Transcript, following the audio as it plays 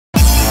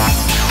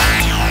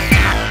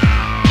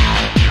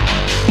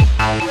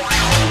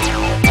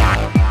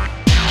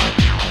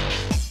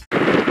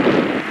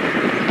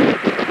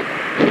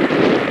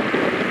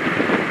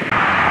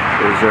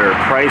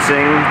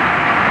pricing.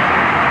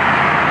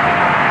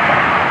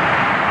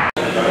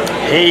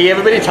 Hey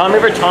everybody, Tom here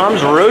for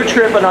Tom's Road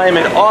Trip, and I am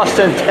in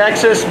Austin,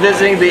 Texas,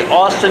 visiting the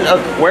Austin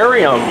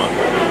Aquarium.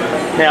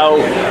 Now,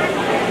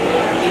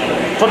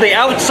 from the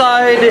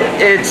outside,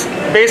 it's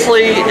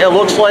basically, it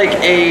looks like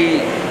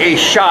a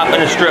shop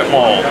in a strip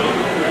mall.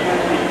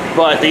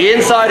 But the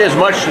inside is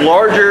much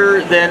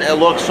larger than it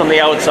looks from the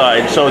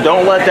outside, so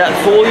don't let that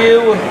fool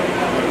you.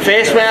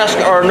 Face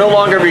masks are no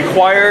longer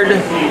required,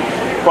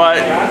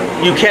 but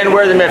you can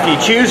wear them if you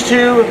choose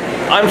to.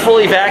 I'm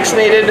fully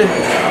vaccinated.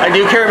 I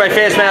do carry my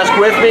face mask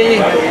with me,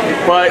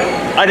 but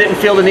I didn't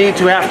feel the need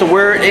to have to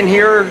wear it in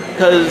here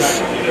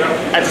because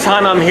at the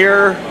time I'm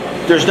here,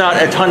 there's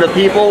not a ton of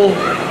people.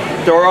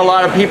 There are a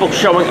lot of people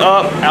showing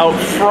up out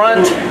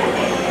front,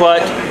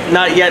 but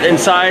not yet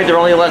inside. They're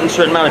only letting a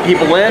certain amount of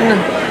people in.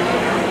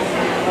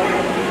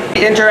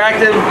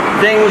 Interactive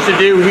things to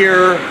do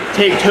here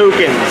take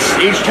tokens.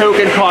 Each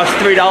token costs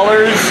 $3.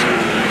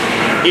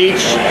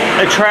 Each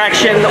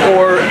attraction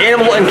or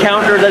animal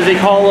encounters, as they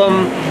call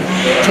them,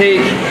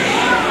 take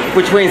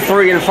between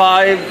 3 and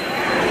 5.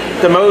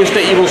 The most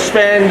that you will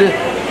spend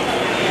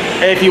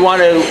if you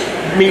want to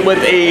meet with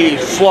a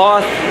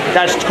sloth,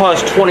 that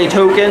costs 20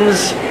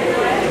 tokens.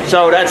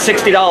 So that's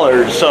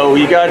 $60. So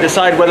you got to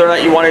decide whether or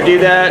not you want to do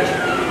that.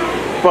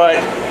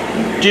 But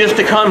just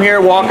to come here,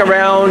 walk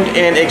around,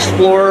 and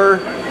explore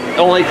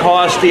only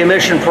cost the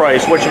admission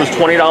price, which was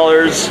 $20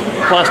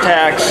 plus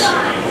tax.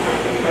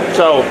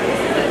 So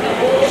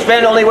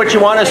spend only what you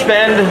want to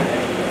spend.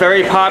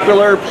 Very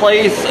popular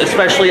place,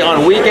 especially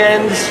on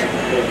weekends.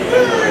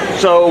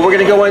 So we're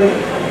gonna go and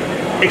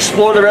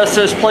explore the rest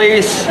of this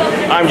place.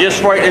 I'm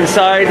just right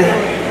inside,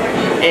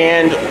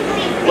 and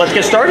let's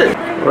get started.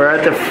 We're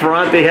at the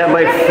front. They have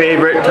my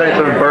favorite type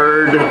of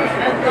bird,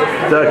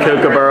 the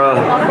kookaburra.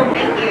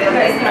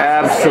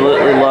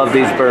 Absolutely love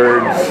these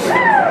birds.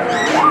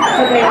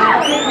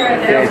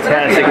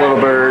 Fantastic little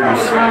birds.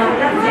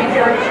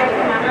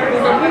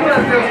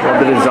 Love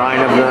the design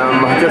of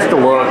them, just the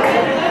look.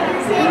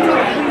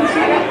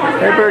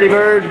 Hey birdie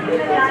bird.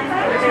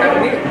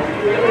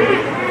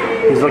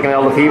 He's looking at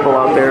all the people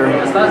out there.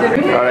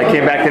 Alright, I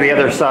came back to the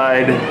other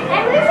side.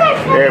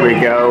 There we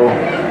go.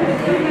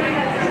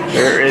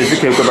 There is the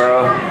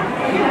kookaburra.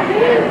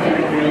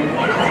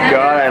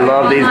 God, I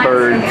love these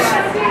birds.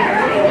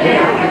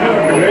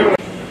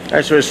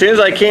 Alright, so as soon as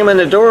I came in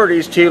the door,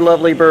 these two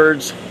lovely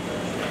birds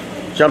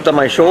jumped on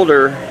my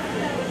shoulder,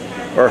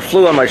 or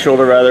flew on my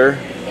shoulder rather.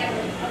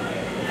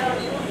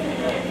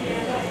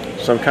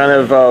 So I'm kind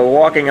of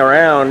walking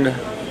around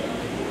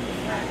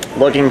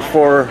looking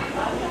for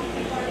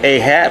a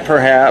hat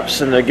perhaps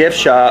in the gift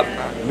shop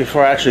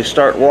before I actually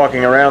start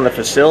walking around the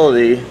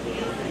facility.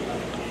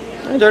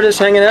 And they're just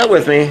hanging out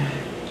with me.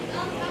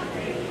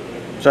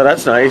 So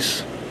that's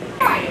nice.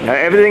 Now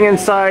everything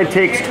inside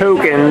takes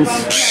tokens.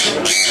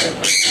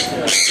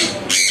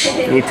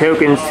 You need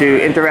tokens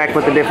to interact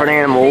with the different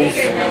animals.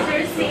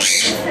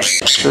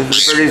 Those are the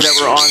birdies that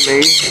were on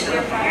me.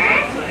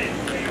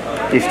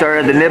 He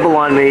started to nibble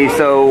on me,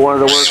 so one of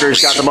the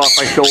workers got them off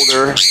my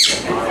shoulder.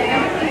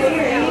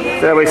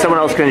 So that way someone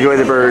else can enjoy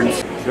the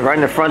birds. So right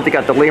in the front they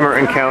got the lemur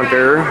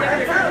encounter.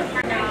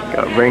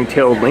 Got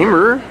ring-tailed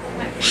lemur.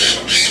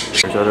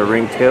 There's other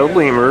ring-tailed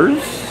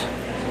lemurs.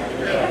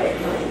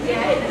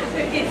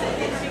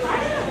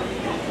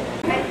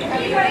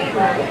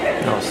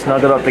 All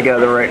snuggled up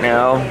together right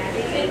now.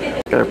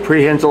 Got a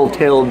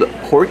prehensile-tailed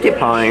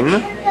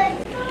porcupine.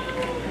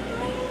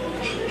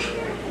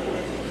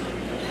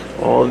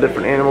 All the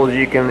different animals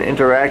you can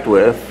interact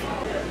with.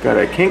 Got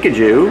a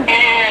kinkajou.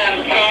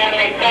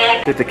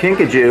 It's a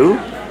kinkajou.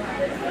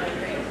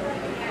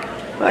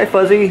 Hi,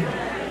 Fuzzy.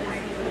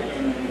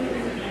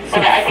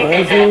 So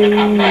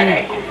Fuzzy.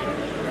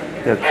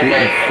 Got cute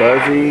and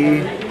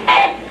fuzzy.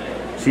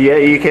 So yeah,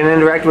 you can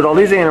interact with all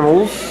these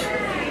animals.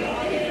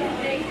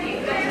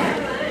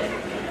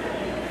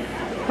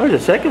 Oh, there's a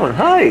second one.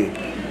 Hi.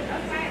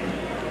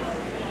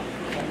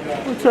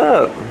 What's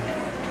up?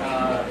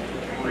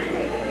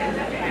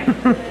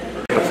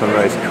 Got some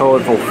nice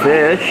colorful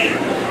fish.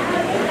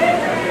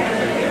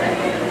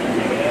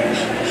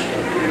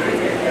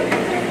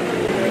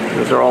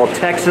 Those are all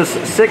Texas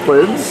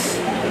cichlids.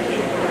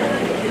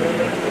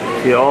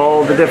 See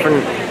all the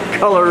different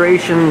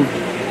coloration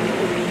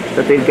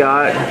that they've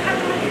got,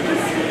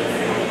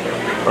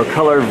 or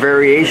color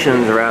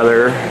variations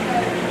rather.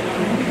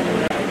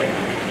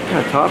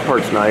 The top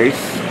part's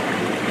nice.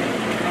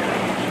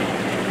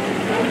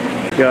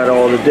 Got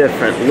all the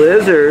different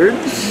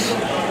lizards.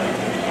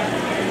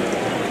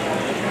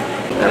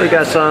 Now we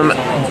got some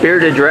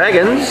bearded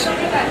dragons.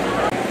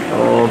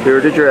 Oh,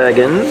 bearded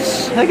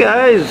dragons. Hey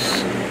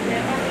guys.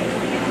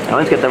 I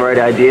always get the right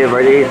idea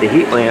right at the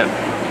heat lamp.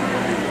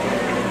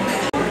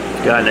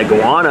 Got an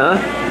iguana.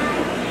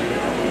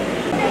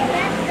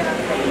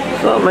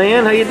 What's up,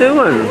 man? How you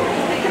doing?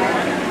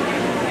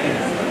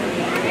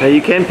 Now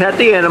you can pet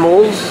the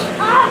animals.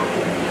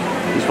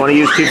 You just want to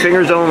use 2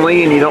 fingers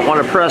only, and you don't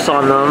want to press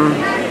on them.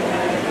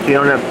 So you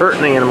don't have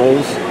hurting the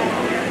animals.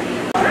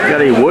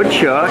 Got a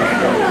woodchuck.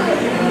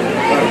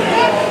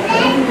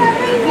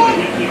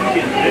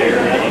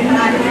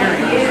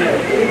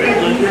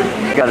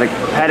 Got a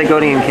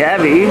Patagonian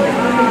cavy.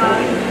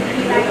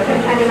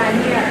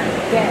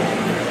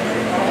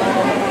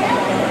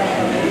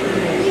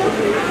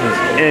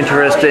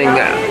 Interesting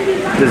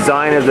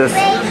design of this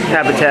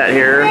habitat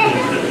here.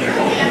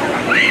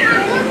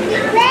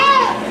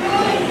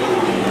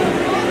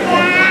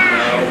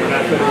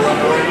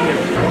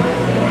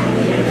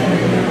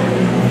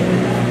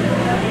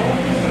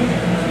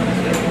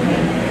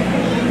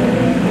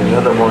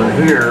 Another one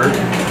here.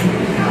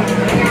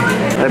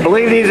 I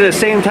believe these are the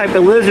same type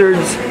of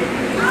lizards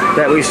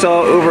that we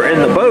saw over in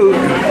the boat.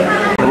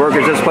 The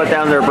workers just put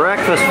down their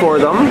breakfast for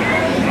them.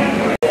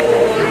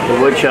 The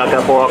woodchuck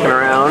up walking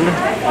around.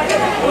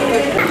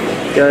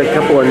 Got a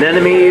couple of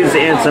anemones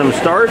and some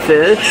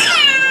starfish.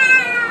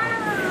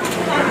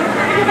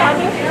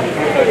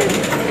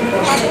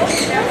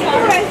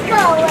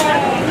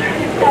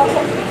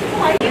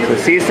 The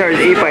sea stars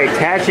eat by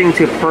attaching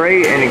to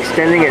prey and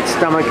extending its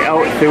stomach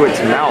out through its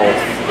mouth.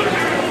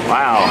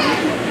 Wow.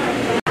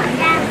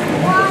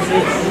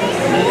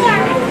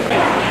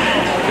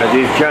 Got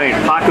these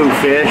giant pacu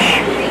fish.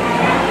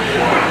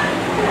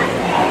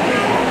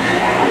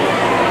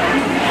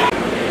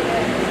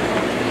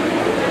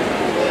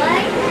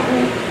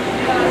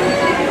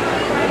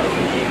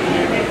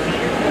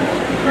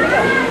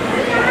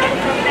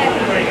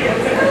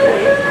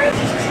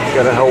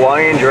 Got a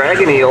Hawaiian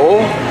dragon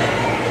eel.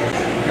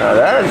 Now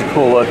that is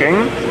cool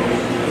looking.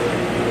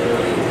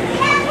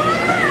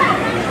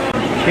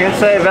 Can't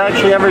say I've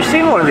actually ever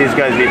seen one of these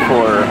guys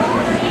before.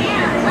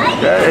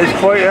 That is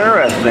quite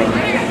interesting.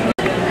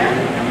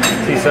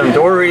 See some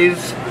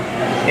dories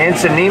and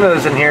some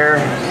Nemos in here.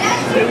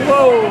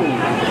 Whoa!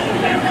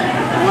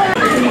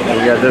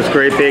 We got this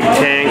great big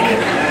tank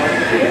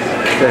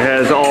that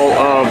has all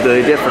of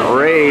the different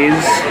rays.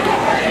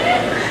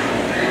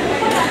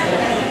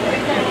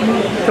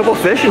 A couple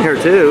fish in here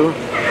too.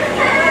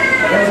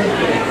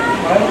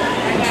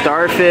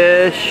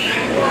 Starfish.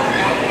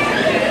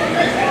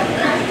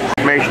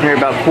 Information here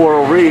about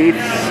coral reefs.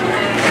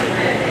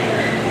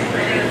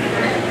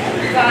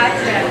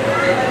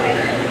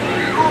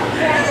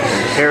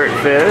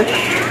 Parrotfish.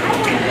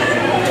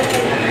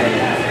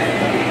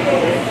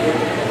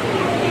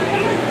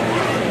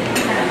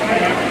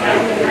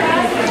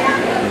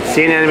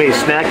 Sea anemones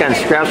snack on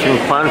scraps from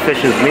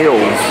clownfish's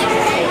meals.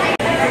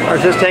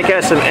 Let's just take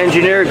out some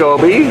engineer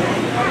goby.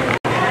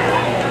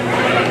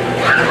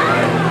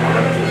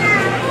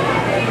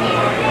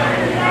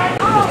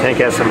 Let's take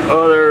out some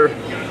other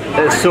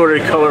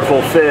assorted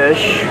colorful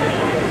fish.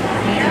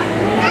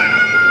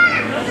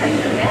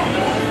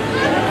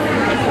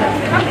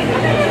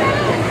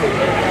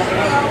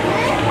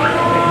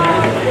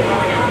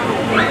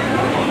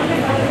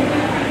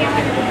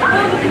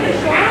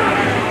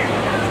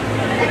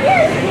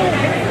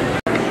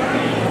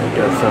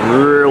 Got some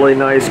really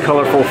nice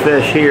colorful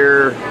fish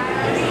here.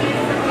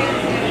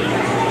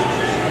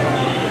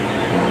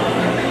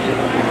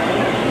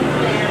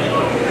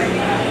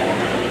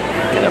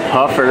 And a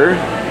puffer.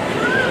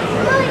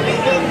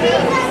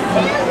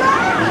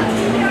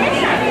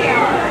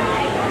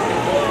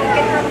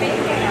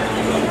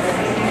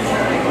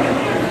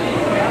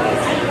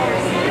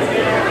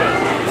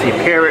 See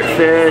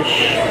parrotfish.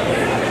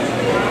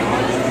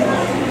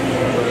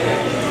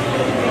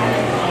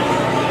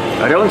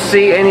 I don't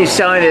see any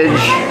signage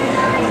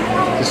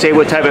to say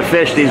what type of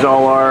fish these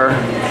all are.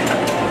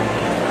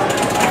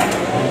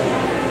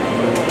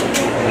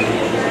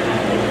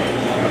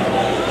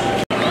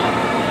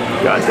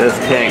 Got this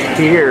tank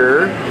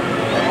here.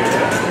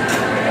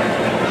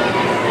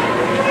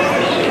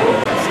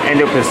 It's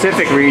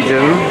Indo-Pacific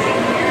region.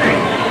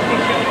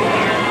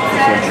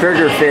 Some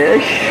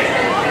triggerfish.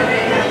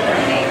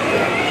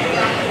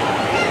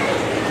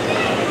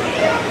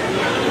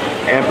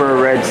 Emperor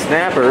red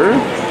snapper.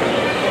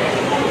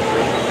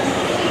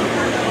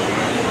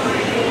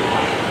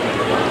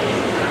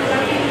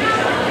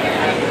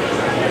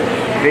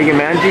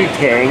 Bigamanji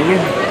tang.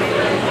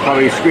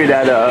 Probably screwed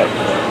that up.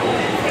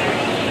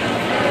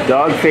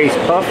 Dog-faced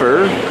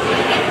puffer.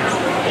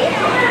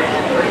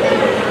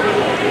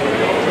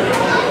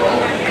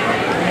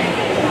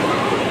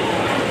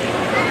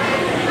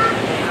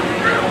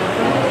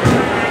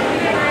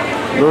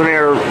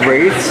 Lunar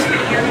wraiths.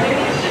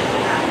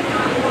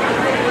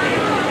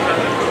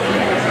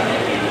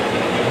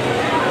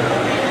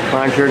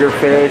 Pond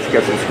triggerfish.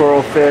 Got some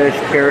squirrelfish,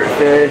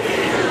 parrotfish.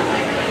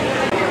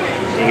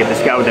 You get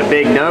this guy with a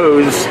big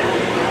nose.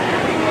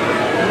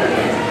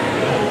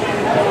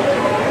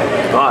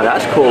 Oh,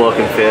 that's cool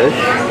looking fish.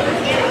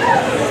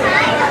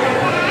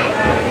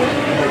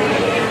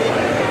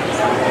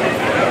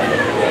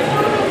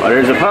 Oh,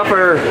 there's a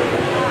puffer.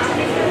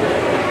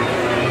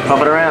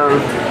 Puffing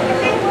around.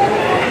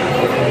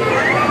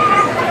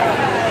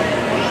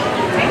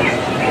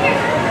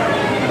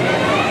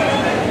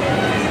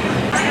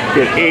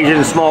 Good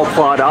Asian small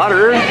clawed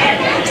otter.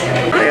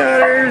 Hi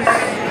otters.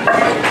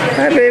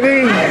 Hi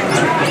baby.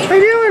 How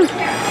you doing?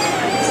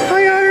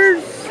 Hi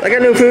otters. I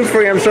got no food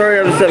for you. I'm sorry.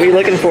 I was what you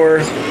looking for.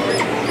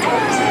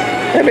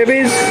 Hi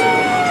babies.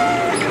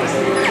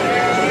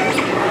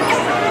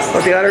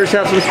 But the otters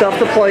have some stuff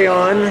to play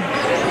on.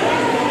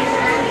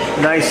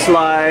 Nice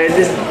slide.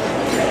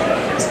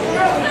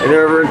 And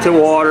over into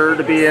water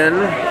to be in.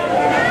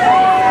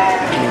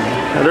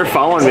 Now they're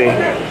following me.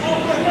 Yeah,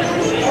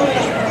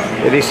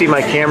 they see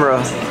my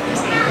camera.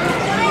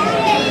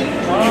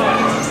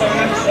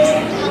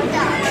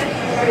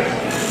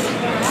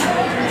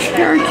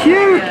 They're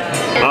cute.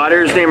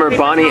 Otters' name are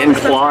Bonnie and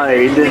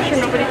Clyde. Make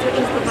sure nobody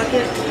touches the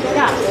bucket.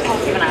 Yeah, I'll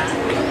keep an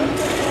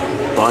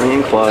eye. Bonnie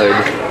and Clyde.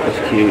 That's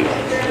cute.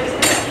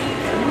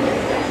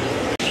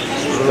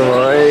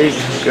 Alright,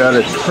 got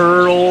a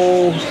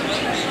turtle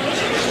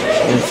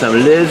and some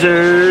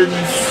lizards.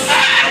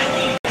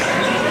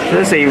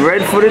 This is a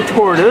red-footed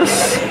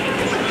tortoise.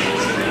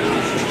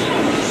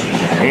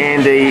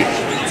 And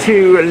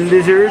two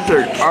lizards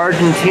are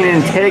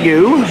Argentine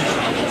tegu.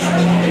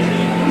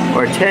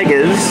 Or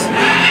tegas.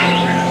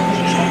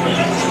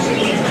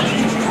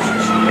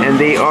 And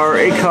they are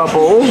a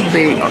couple.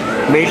 They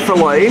mate for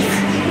life.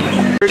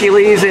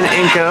 Hercules and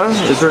Inca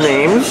is their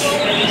names.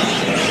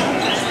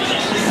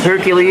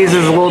 Hercules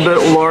is a little bit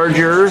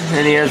larger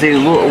and he has a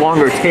little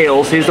longer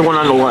tail, so he's the one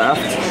on the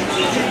left.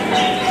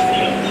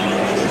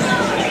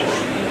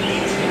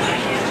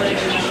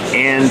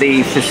 And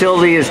the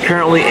facility is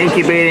currently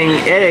incubating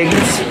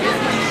eggs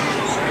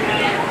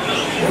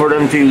for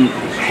them to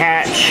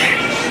hatch.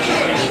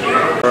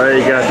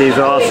 Alright, you got these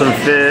awesome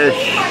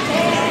fish.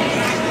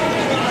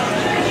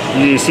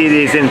 You see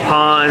these in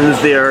ponds.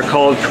 They are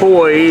called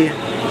koi.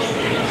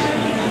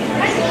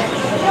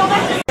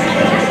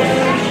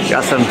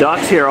 Got some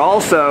ducks here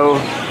also.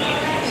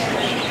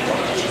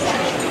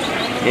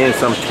 And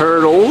some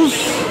turtles.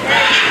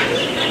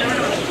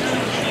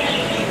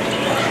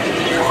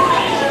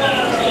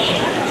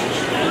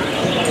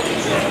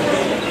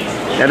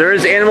 Now there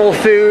is animal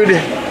food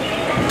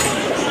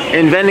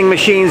and vending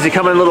machines that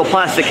come in little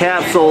plastic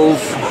capsules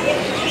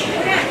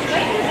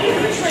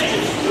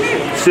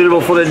suitable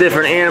for the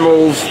different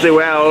animals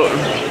throughout.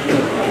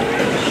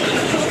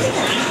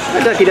 Hi,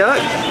 ducky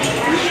duck.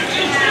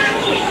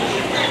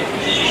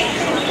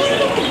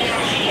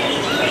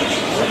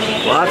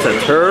 Lots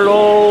of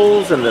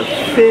turtles and the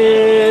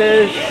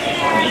fish.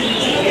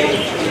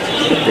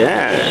 Look at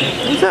that.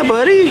 What's up,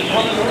 buddy? Look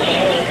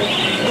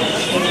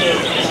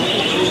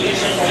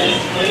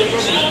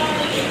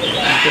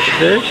at the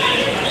fish.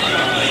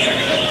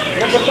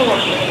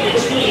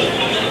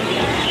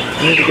 I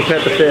need to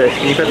pet the fish.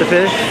 Can you pet the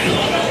fish?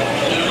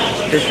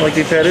 Fish like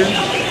to be petted?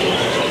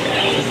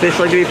 Fish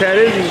like to be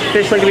petted?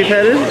 Fish like to be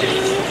petted?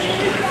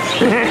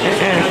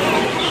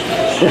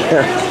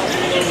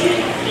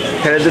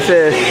 Petted the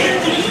fish.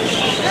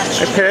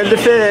 I petted the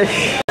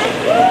fish.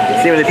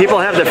 See, when the people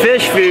have the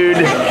fish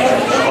food,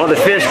 all the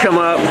fish come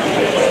up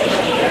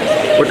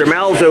with their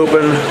mouths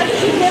open.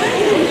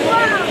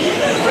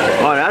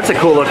 Oh, that's a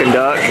cool looking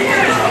duck.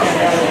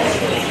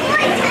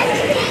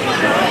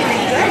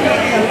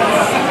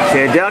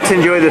 See, the ducks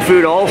enjoy the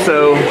food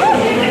also,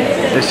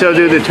 and so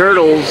do the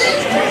turtles.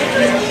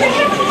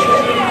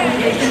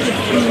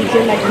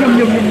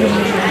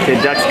 The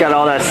ducks got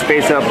all that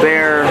space up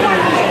there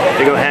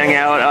to go hang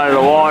out of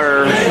the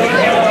water.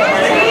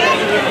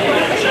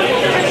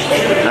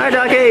 Hi,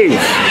 duckies!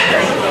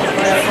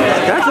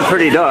 That's a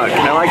pretty duck.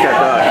 I like that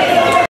duck.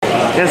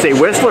 That's a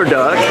whistler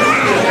duck.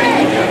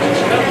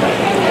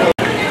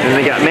 And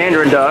they got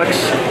mandarin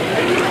ducks.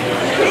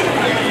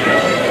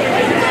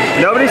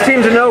 Nobody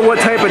seems to know what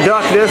type of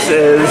duck this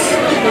is,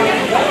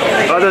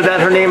 other than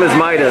her name is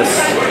Midas.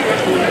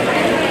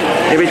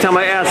 Every time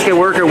I ask a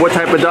worker what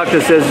type of duck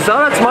this is, it's, oh,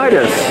 that's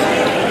Midas.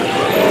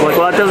 I'm like,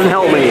 well, that doesn't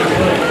help me.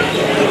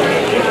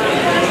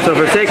 So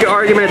for sake of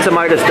argument, it's a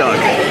Midas duck.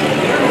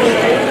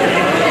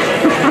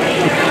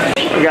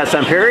 We got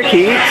some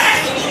parakeets.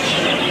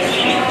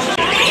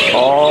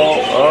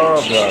 All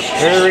of the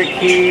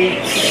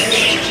parakeets.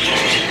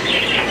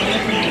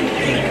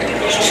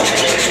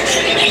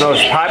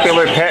 Most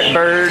popular pet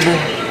bird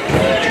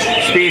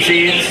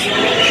species.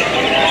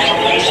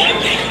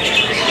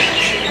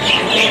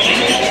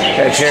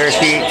 Had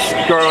parakeets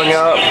growing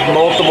up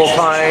multiple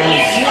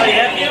times.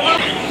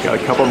 Got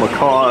a couple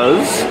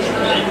macaws.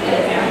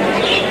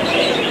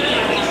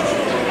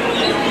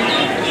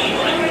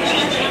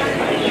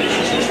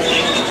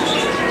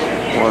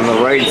 One on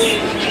the right's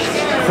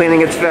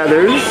cleaning its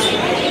feathers.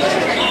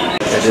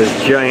 That is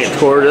giant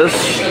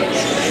tortoise.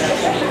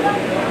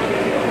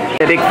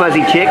 A big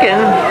fuzzy chicken.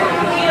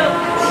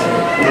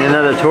 And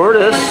another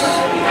tortoise.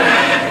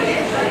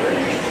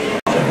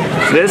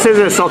 This is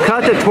a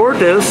sulcata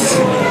tortoise.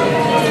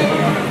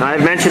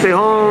 I've mentioned at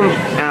home.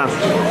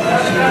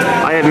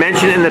 I have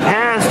mentioned in the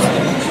past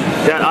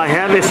that I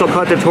have a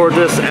sulcata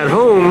tortoise at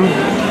home.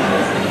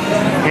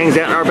 Hangs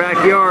out in our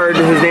backyard.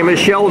 His name is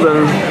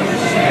Sheldon.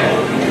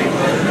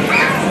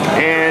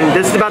 And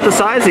this is about the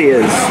size he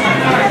is.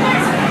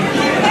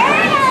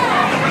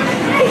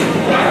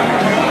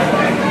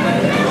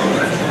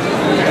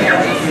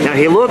 Now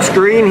he looks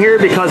green here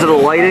because of the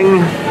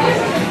lighting.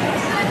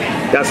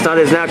 That's not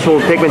his natural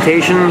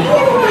pigmentation.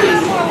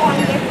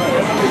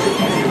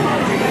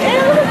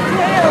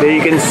 But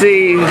you can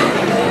see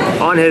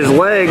On his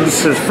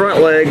legs, his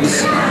front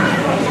legs,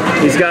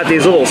 he's got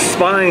these little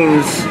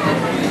spines,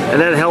 and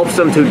that helps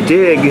him to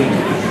dig,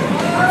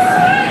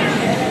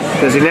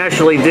 because he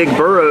naturally dig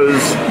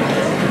burrows,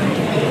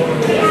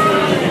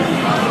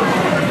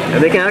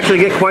 and they can actually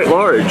get quite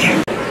large.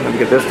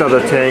 Look at this other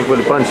tank with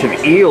a bunch of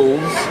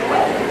eels.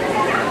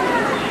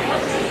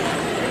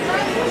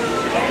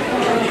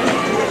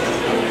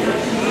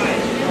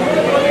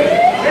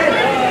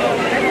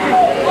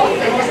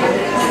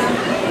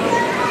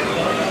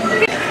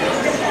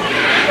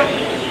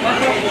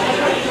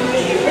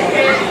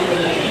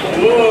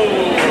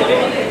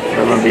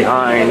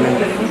 Behind.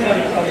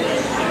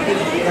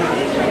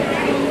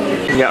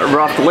 You got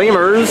ruffed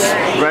lemurs,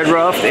 red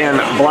ruffed and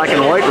black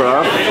and white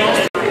ruffed.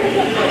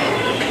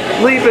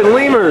 Leaping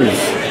lemurs.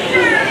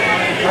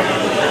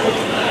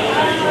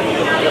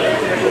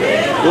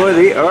 Boy,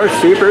 they are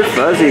super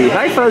fuzzy.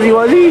 Hi, Fuzzy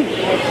Wuzzy.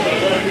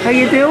 How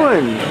you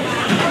doing?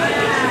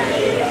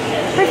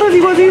 Hi, Fuzzy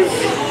Wuzzies.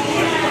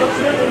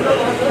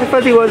 Hi,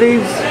 Fuzzy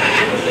Wuzzies.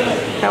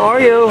 How are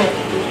you?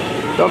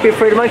 Don't be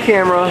afraid of my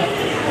camera.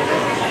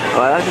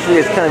 Oh, actually,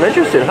 it's kind of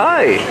interesting.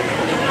 Hi!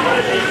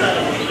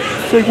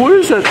 It's like, what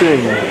is that thing?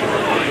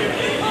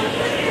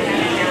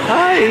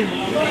 Hi!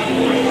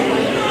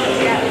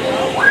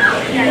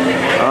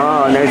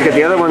 Oh, now he's got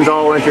the other ones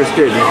all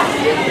interested.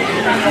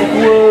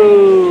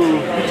 Whoa!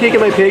 You taking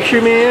my picture,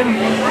 man?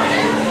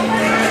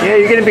 Yeah,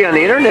 you're gonna be on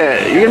the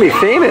internet. You're gonna be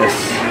famous.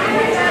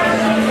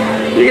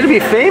 You're gonna be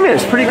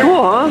famous. Pretty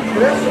cool, huh?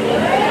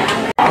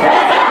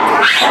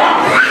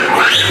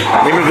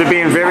 Lemurs are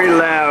being very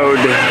loud.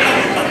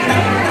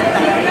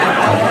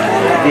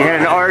 You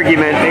had an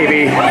argument,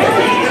 maybe.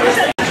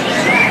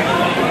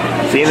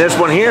 See, this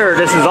one here,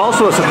 this is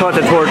also a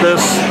Sakata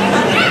tortoise,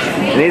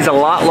 and he's a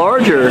lot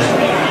larger.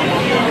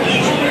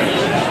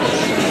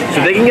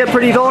 So they can get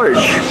pretty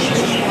large.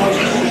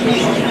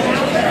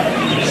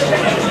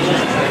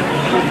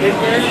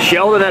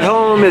 Sheldon at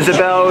home is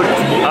about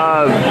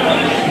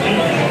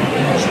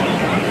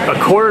a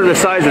quarter the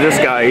size of this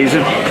guy. He's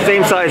the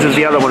same size as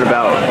the other one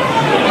about.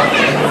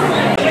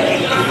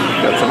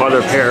 Got some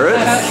other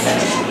parrots.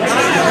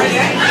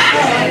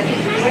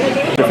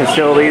 The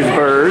facility's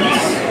birds.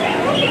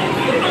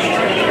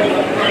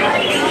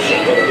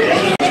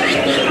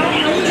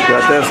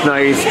 Got this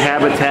nice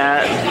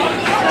habitat.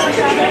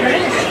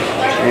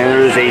 And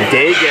there's a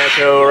day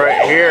gecko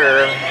right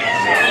here.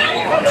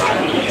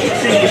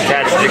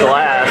 Attached to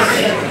glass.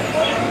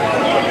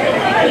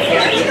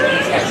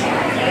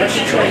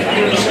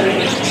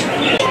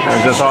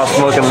 There's this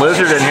awesome looking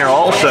lizard in here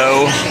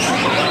also.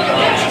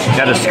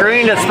 Now the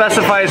screen that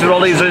specifies what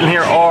all these in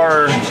here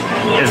are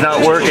is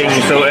not working,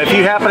 so if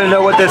you happen to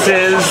know what this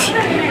is,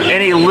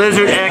 any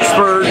lizard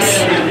experts,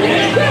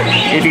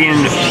 if you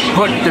can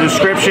put the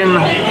description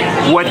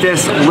what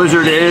this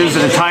lizard is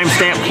and a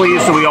timestamp please,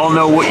 so we all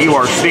know what you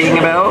are speaking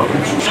about.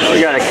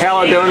 We got a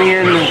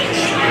Caledonian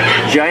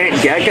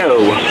giant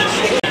gecko.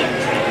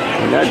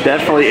 And that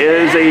definitely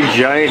is a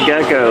giant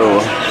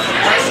gecko.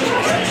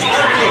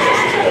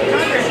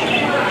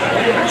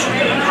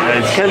 And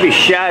it's going to be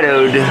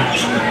shadowed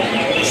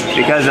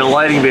because of the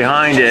lighting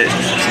behind it.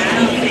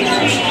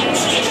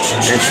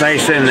 It's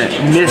nice and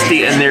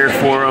misty in there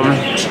for them.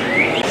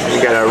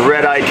 We got a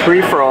red-eyed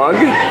tree frog.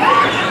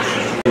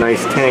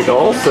 Nice tank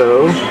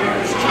also.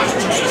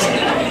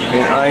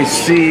 And I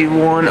see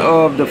one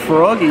of the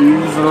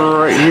froggies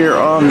right here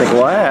on the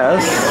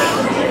glass.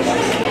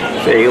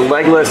 It's a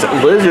legless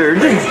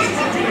lizard.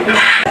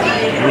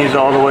 And he's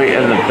all the way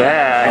in the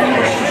back.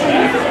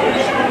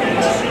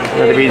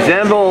 Now they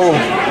resemble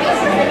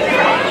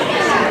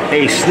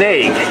a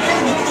snake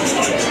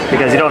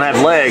because they don't have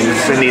legs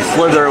and they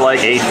slither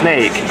like a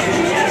snake,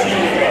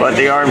 but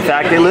they are in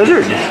fact a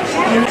lizard.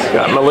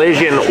 Got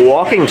Malaysian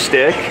walking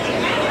stick.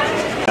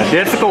 The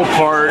difficult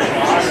part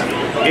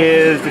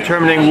is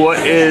determining what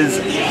is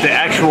the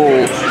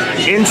actual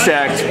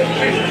insect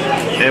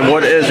and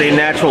what is a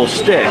natural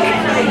stick.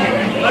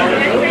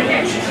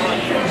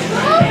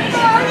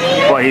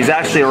 But he's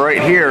actually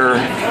right here.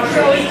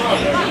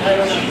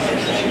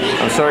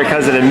 I'm sorry,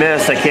 because of the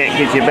mist, I can't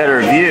get you a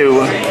better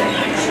view.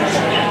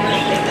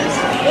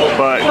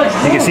 But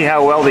you can see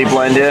how well they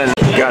blend in.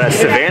 Got a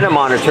savanna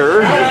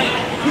monitor.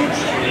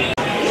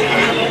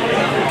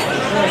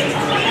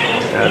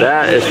 Now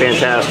that is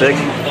fantastic.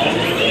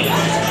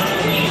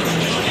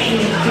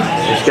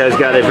 This guy's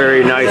got a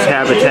very nice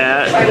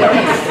habitat.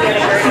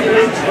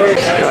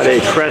 Got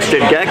a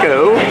crested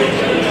gecko.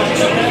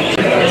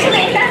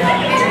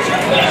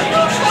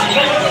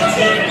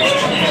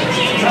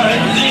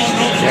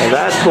 Now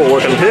that's cool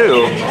looking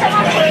too.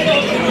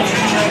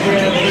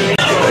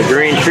 A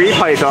green tree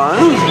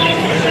python.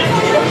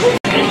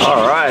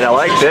 Alright, I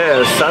like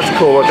this. That's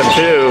cool looking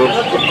too.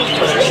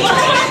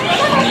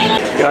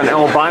 Got an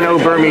albino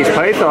Burmese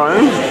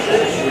python.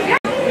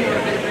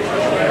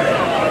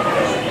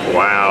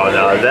 Wow,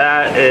 now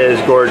that is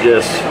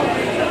gorgeous.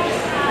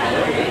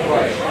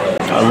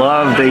 I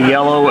love the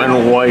yellow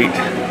and white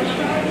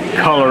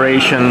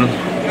coloration.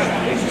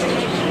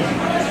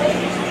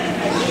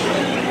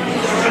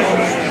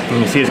 You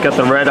can see it's got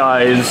the red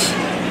eyes,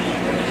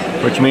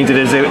 which means it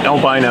is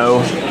albino.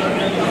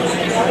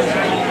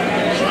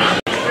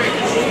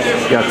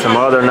 Got some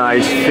other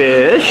nice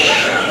fish.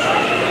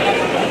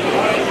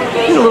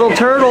 There's a little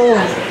turtle.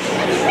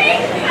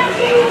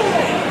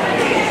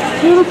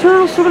 Little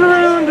turtle swimming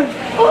around.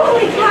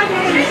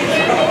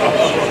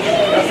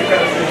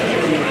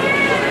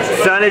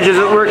 Signage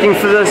isn't working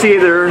for this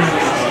either.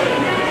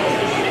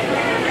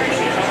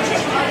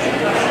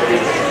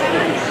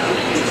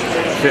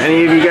 So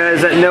any of you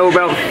guys that know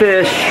about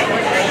fish,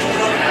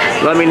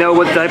 let me know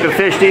what type of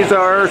fish these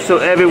are so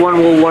everyone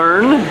will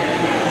learn.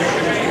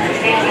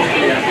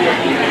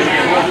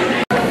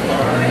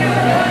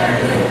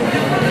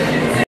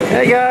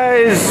 Hey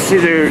guys,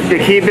 these are the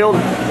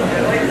key-billed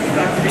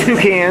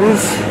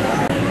toucans.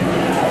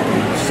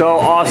 So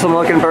awesome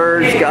looking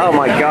birds. Oh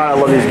my god,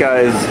 I love these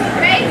guys.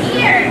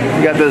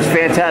 You got those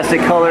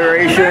fantastic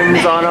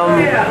colorations on them.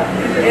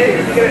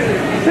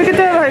 Look at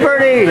that, hi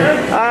birdie.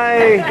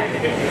 Hi.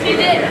 She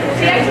did.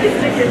 She actually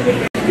sticked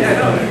it.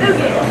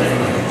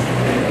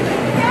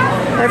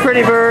 Hi,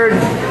 pretty bird.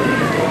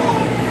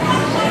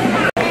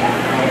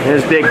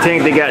 This big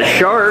tank, they got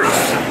sharks.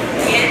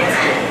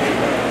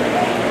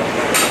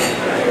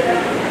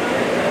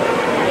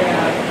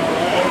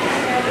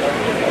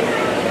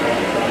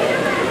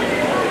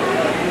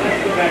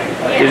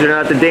 These are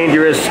not the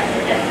dangerous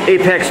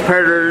apex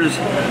predators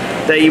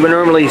that you would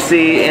normally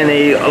see in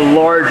a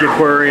large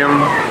aquarium.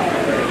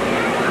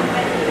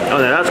 Oh,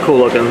 now that's cool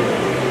looking.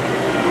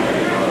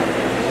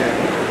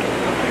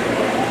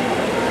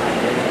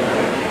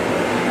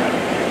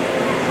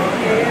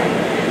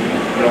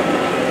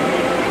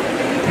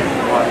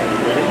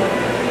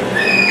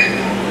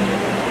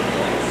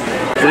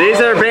 So these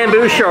are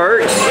bamboo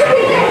sharks.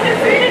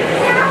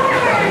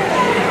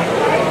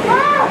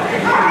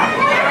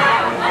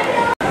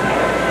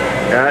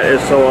 That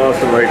is so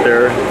awesome right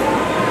there.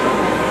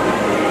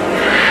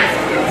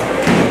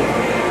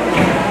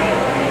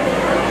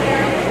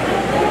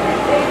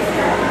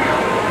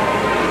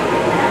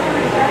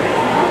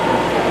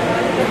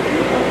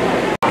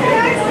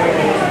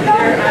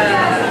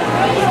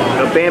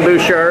 The bamboo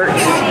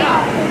sharks.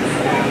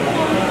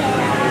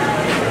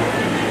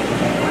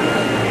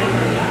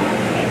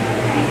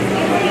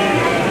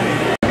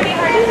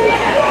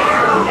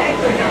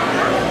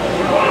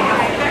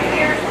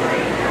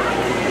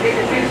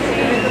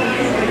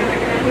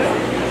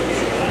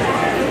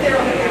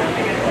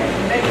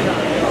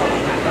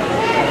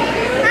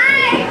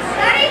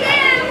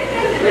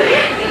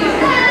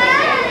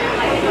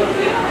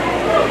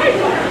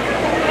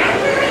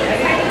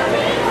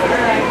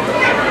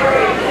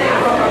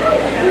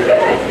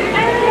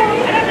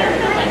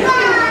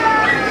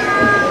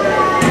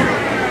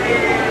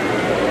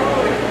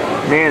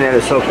 Man, that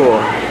is so cool.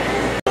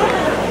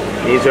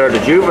 These are the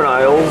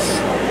juveniles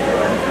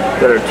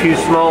that are too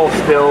small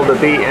still to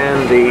be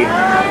in the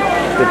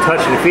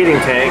touch and feeding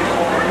tank.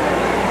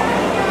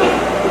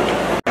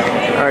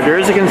 Alright, there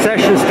is a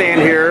concession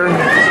stand here.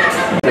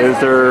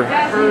 Those are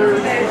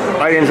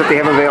items that they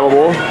have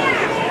available.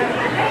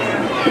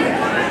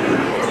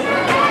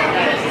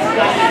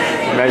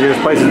 Imagine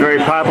this place is very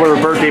popular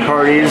with birthday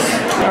parties.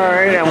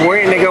 Alright, I'm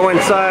waiting to go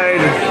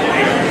inside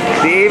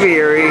the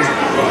aviary.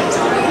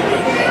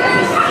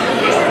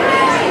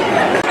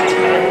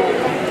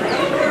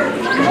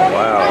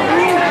 Wow.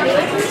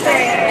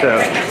 So,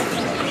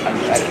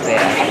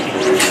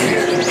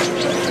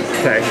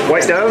 okay,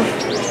 white dove.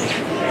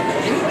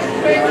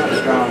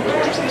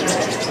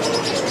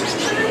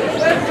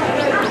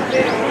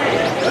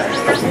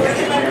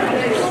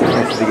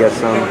 Nice to get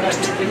some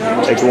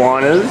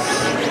iguanas.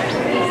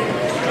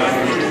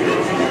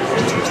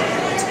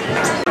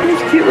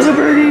 This cute little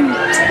birdie.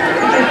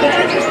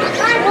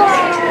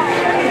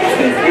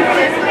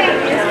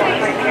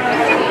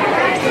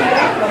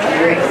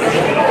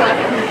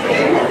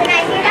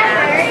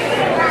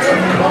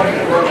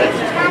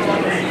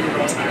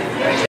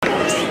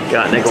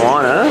 Got an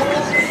iguana.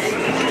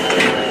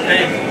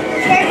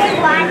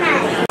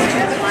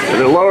 So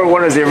the lower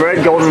one is a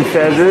red golden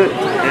pheasant,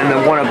 and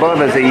the one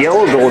above is a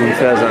yellow golden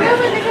pheasant.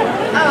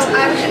 Oh,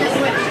 I was going to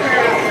switch her.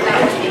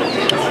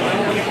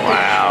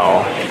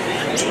 Wow.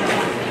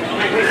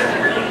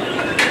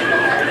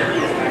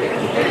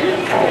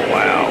 Oh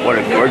wow, what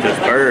a gorgeous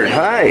bird.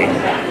 Hi.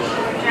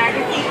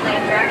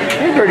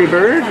 Hey birdie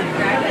bird.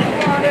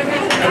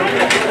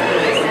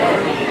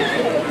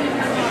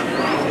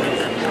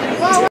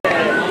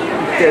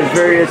 There's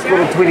various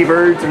little Tweety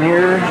birds in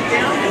here.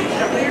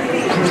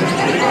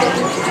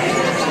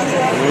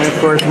 And of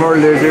course more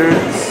lizards.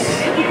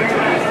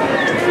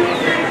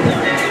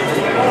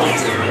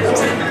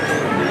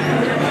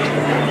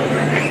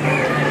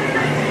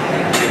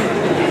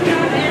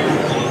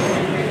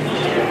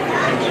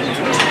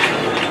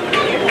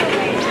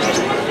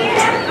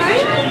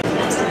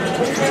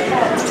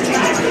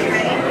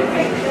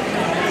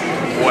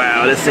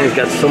 Wow, this thing's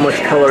got so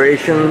much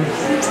coloration.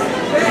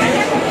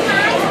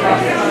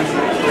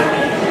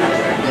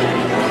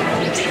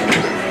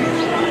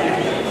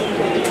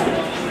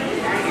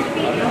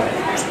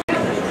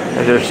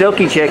 Those are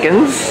silky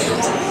chickens.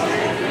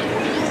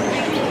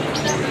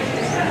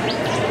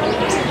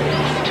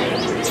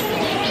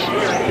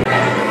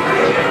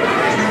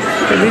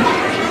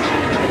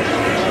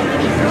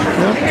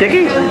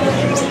 Chicky?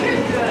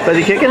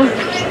 Fuzzy chicken?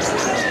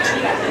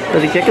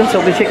 Fuzzy chicken?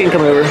 Soapy chicken,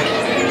 come over.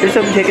 Here's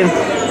soapy chicken.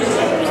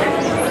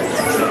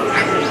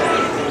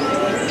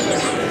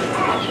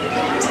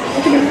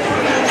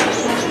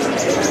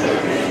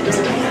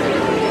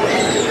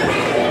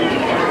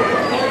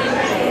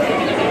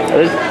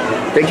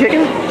 Big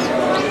chicken?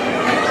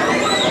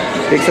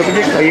 Big soapy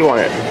chicken? Oh, you want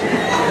it?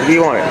 Do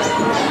you want it?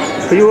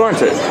 Who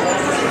wants it?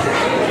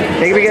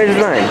 Make up your guys'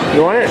 mind.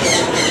 You want it?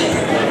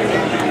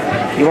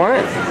 You want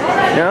it?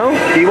 No?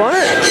 Do you want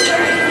it?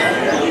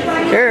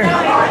 Here.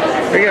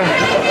 Here you go.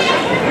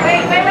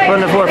 Put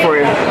on the floor for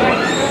you.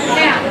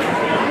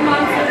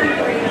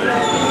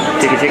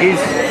 Chicky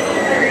chickies.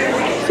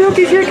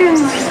 Silky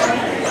chickens.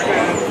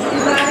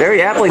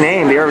 Very aptly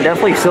named. They are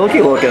definitely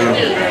silky looking.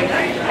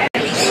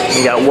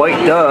 You got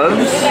white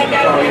doves.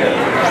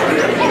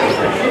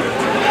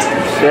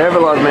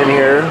 Several of them in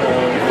here.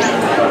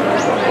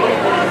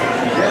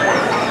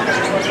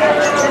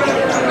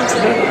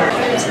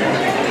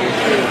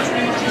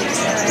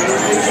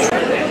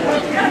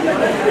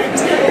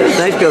 It's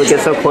nice to be able to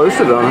get so close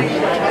to them.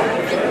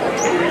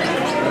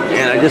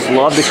 And I just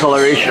love the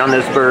coloration on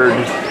this bird.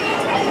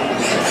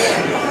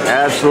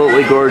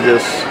 Absolutely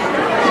gorgeous.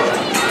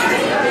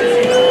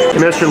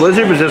 And Mr.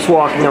 Lizard was just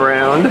walking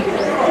around.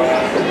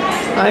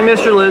 Hi,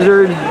 Mr.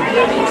 Lizard.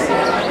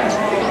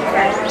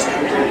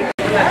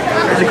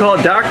 What's it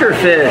called? Doctor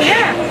fish.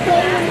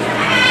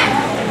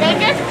 They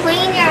just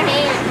clean your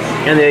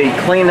hands. And they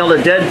clean all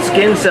the dead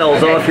skin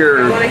cells off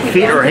your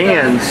feet or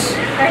hands.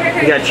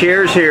 We got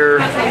chairs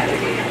here.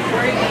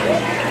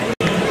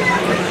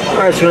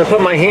 Alright, so I'm going to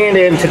put my hand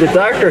into the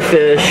doctor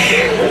fish.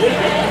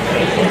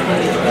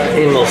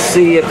 And we'll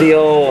see if they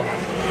all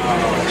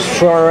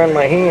strung around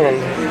my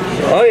hand.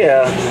 Oh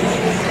yeah.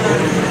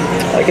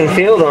 I can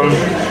feel them.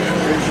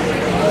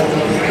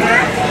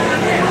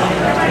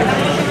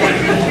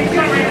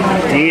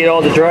 To eat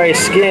all the dry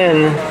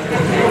skin.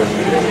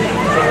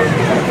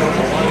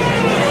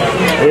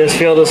 I just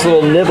feel this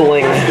little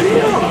nibbling.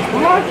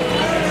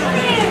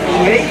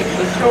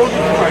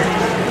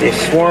 They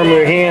swarm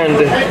your hand.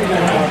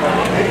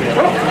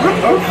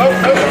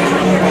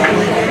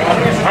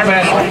 I'm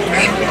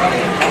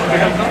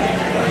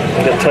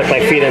gonna tuck my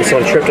feet in so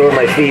I tripped over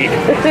my feet.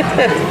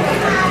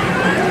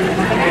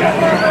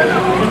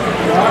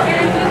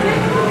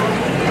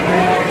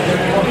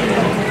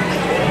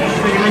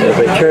 If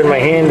I turn my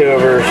hand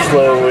over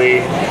slowly,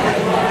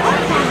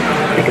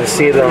 you can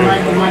see them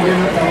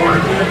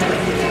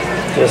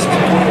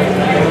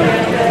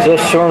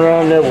just showing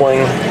around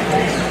nibbling.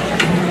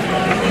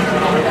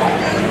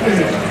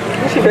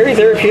 It's very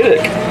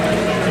therapeutic.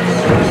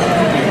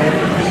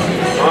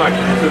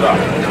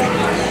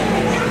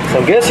 So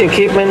I'm guessing you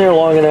keep them in there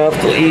long enough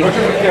to eat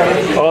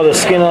all the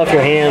skin off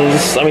your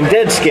hands. I mean,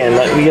 dead skin.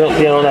 You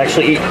don't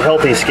actually eat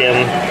healthy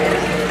skin.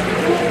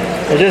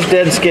 They're just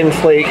dead skin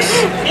flakes.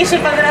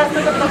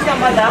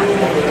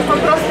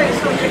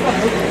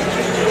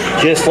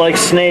 Just like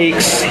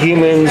snakes,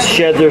 humans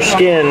shed their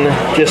skin,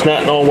 just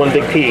not in all one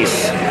big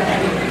piece.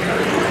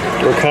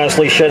 We're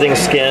constantly shedding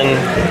skin.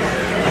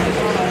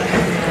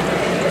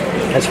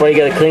 That's why you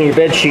gotta clean your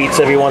bed sheets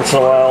every once in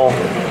a while.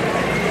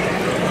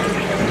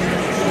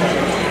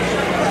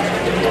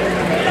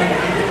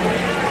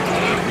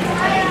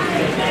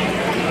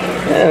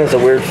 That's a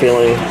weird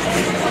feeling.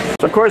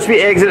 So of course we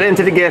exit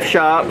into the gift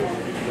shop.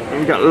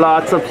 We've got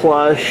lots of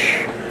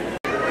plush.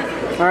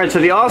 Alright, so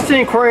the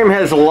Austin Aquarium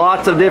has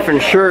lots of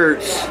different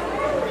shirts,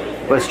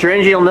 but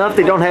strangely enough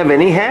they don't have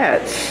any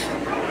hats.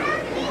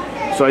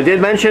 So I did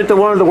mention it to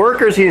one of the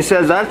workers. He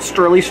says, that's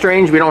really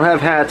strange, we don't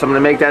have hats. I'm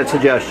going to make that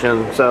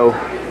suggestion. So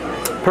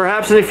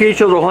perhaps in the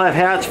future they'll have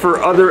hats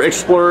for other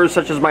explorers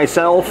such as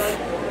myself,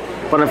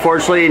 but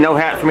unfortunately no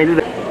hat for me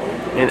today.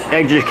 And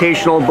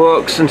educational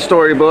books and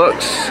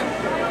storybooks.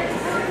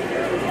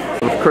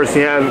 Of course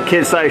you have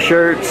kid-size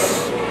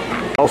shirts,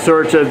 all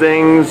sorts of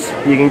things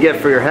you can get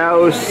for your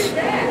house,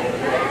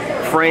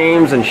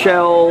 frames and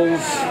shells,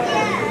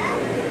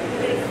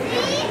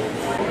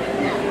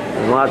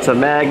 and lots of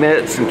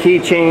magnets and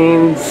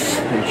keychains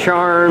and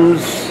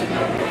charms,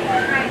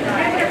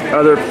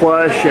 other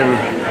plush and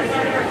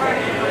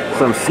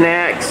some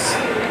snacks.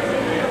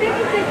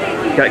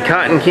 Got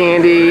cotton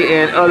candy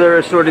and other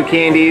assorted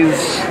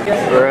candies.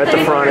 We're at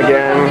the front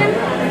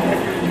again.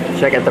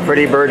 Check out the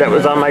pretty bird that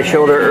was on my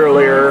shoulder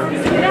earlier.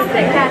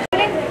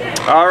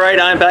 Alright,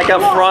 I'm back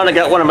up front. I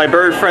got one of my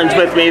bird friends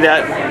with me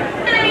that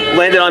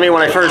landed on me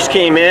when I first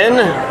came in.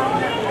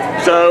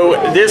 So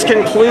this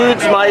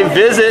concludes my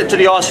visit to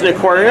the Austin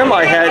Aquarium.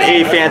 I had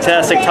a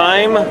fantastic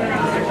time.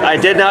 I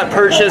did not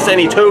purchase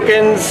any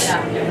tokens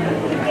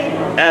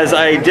as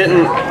I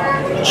didn't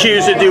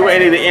choose to do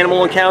any of the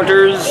animal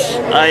encounters.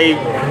 I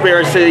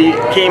basically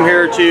came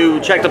here to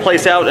check the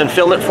place out and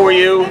film it for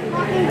you.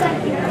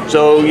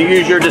 So you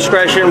use your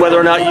discretion whether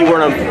or not you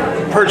want to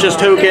purchase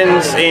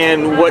tokens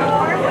and what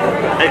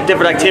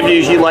different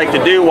activities you like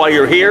to do while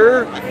you're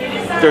here.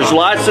 There's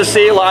lots to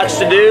see, lots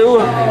to do.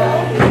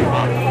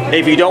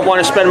 If you don't want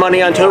to spend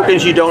money on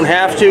tokens, you don't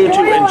have to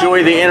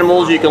enjoy the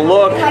animals. You can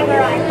look,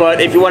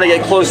 but if you want to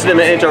get close to them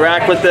and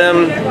interact with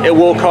them, it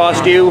will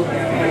cost you.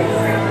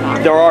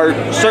 There are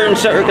certain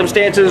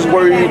circumstances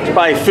where you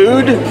buy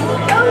food.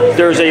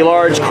 There's a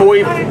large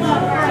koi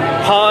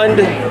pond,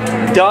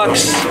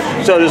 ducks,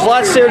 so there's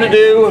lots there to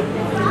do,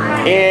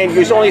 and you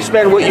just only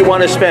spend what you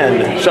want to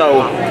spend.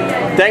 So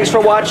thanks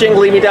for watching.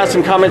 Leave me down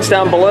some comments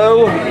down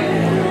below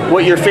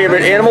what your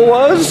favorite animal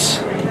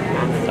was.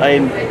 I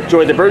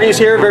enjoy the birdies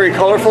here, very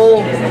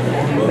colorful,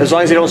 as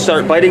long as they don't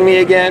start biting me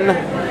again.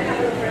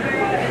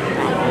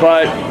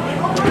 But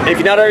if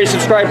you're not already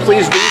subscribed,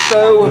 please do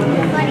so.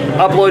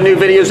 Upload new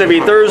videos every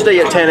Thursday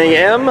at 10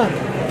 a.m.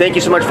 Thank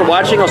you so much for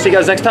watching. I'll see you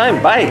guys next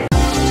time. Bye.